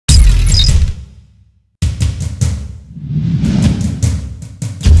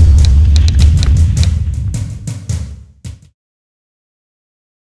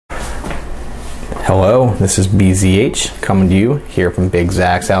Hello, this is BZH coming to you here from Big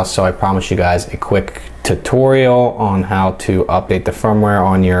Zach's house. So I promised you guys a quick tutorial on how to update the firmware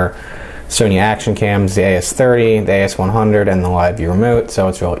on your Sony action cams, the AS30, the AS100, and the LiveView remote. So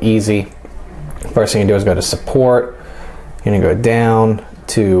it's real easy. First thing you do is go to support. You're gonna go down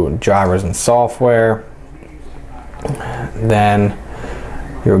to drivers and software. Then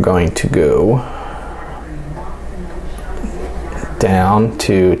you're going to go down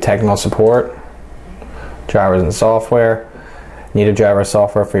to technical support, drivers and software. Need a driver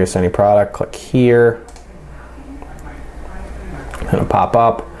software for your Sony product, click here. It'll pop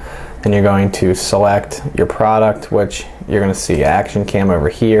up. Then you're going to select your product, which you're going to see action cam over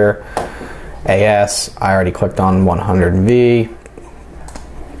here. AS, I already clicked on 100V.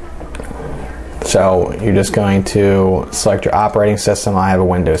 So you're just going to select your operating system. I have a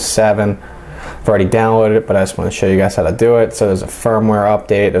Windows 7. I've already downloaded it, but I just want to show you guys how to do it. So there's a firmware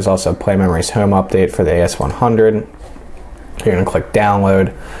update. There's also a Play Memories Home update for the AS100. You're going to click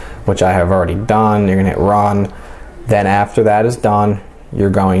download, which I have already done. You're going to hit run. Then after that is done,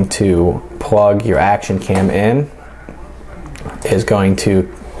 you're going to plug your action cam in.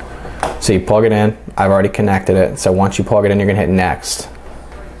 So you plug it in. I've already connected it. So once you plug it in, you're going to hit next.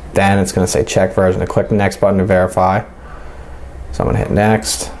 Then it's going to say check version. To click the next button to verify. So I'm going to hit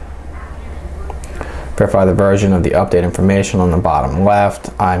next. Verify the version of the update information on the bottom left.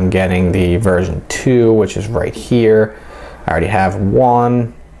 I'm getting the version 2, which is right here. I already have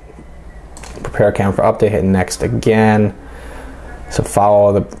 1. Prepare cam for update, hit next again. So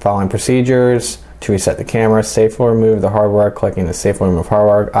follow the following procedures. To reset the camera, safely remove the hardware, clicking the safely remove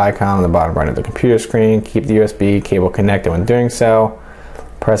hardware icon on the bottom right of the computer screen. Keep the USB cable connected when doing so.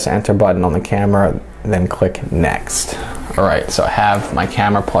 Press the enter button on the camera, then click next. All right, so I have my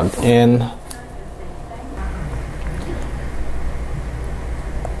camera plugged in.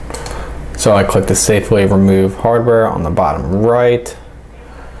 So I click the safely remove hardware on the bottom right.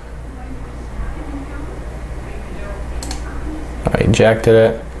 I ejected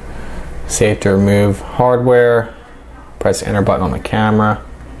it. Safe to remove hardware. Press the enter button on the camera,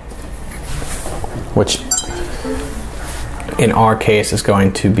 which in our case is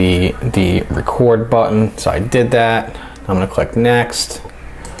going to be the record button. So I did that. I'm going to click next.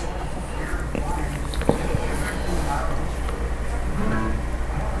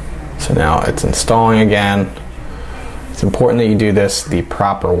 So now it's installing again. It's important that you do this the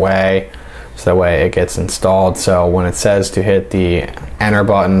proper way, so that way it gets installed. So when it says to hit the enter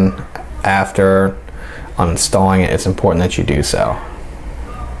button after uninstalling it, it's important that you do so.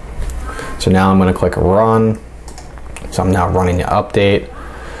 So now I'm going to click run. So I'm now running the update.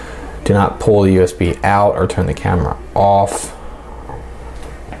 Do not pull the USB out or turn the camera off.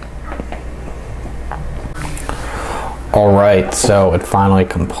 Alright, so it finally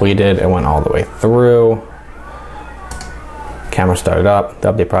completed. It went all the way through. Camera started up.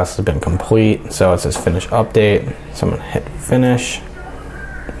 The update process has been complete. So it says finish update. So I'm going to hit finish.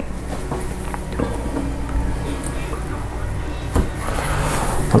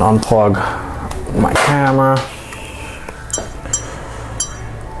 I'm going to unplug my camera.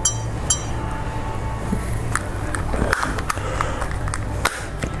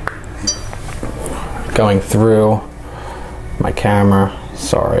 Going through my camera.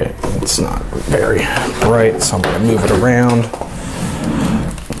 Sorry, it's not very bright, so I'm going to move it around.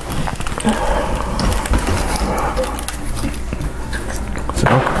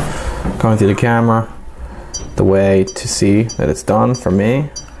 So, going through the camera, the way to see that it's done for me.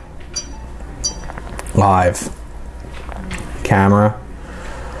 Live camera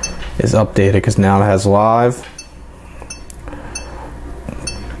is updated because now it has live.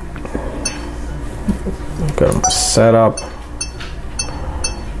 Go to my setup.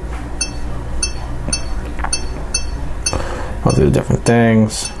 I'll do different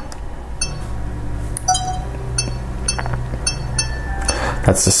things.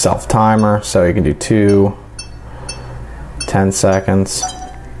 That's the self timer, so you can do 2, 10 seconds.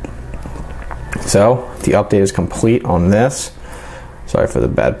 So the update is complete on this. Sorry for the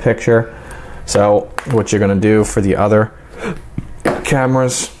bad picture. So what you're going to do for the other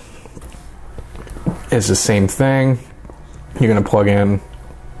cameras is the same thing. You're going to plug in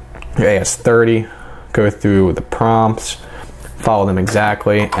your AS30, go through the prompts, follow them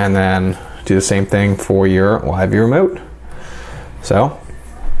exactly, and then do the same thing for your LiveView remote. So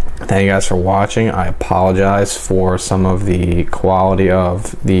thank you guys for watching. I apologize for some of the quality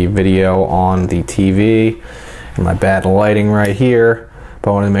of the video on the TV and my bad lighting right here,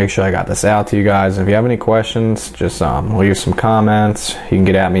 but I wanted to make sure I got this out to you guys. If you have any questions, just leave some comments. You can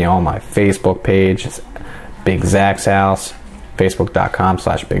get at me on my Facebook page. It's Big Zach's House.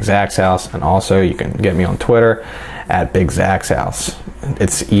 facebook.com/BigZachsHouse, and also you can get me on Twitter at BigZachsHouse.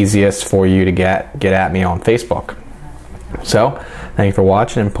 It's easiest for you to get at me on Facebook. So, thank you for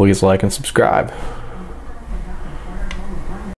watching, and please like and subscribe.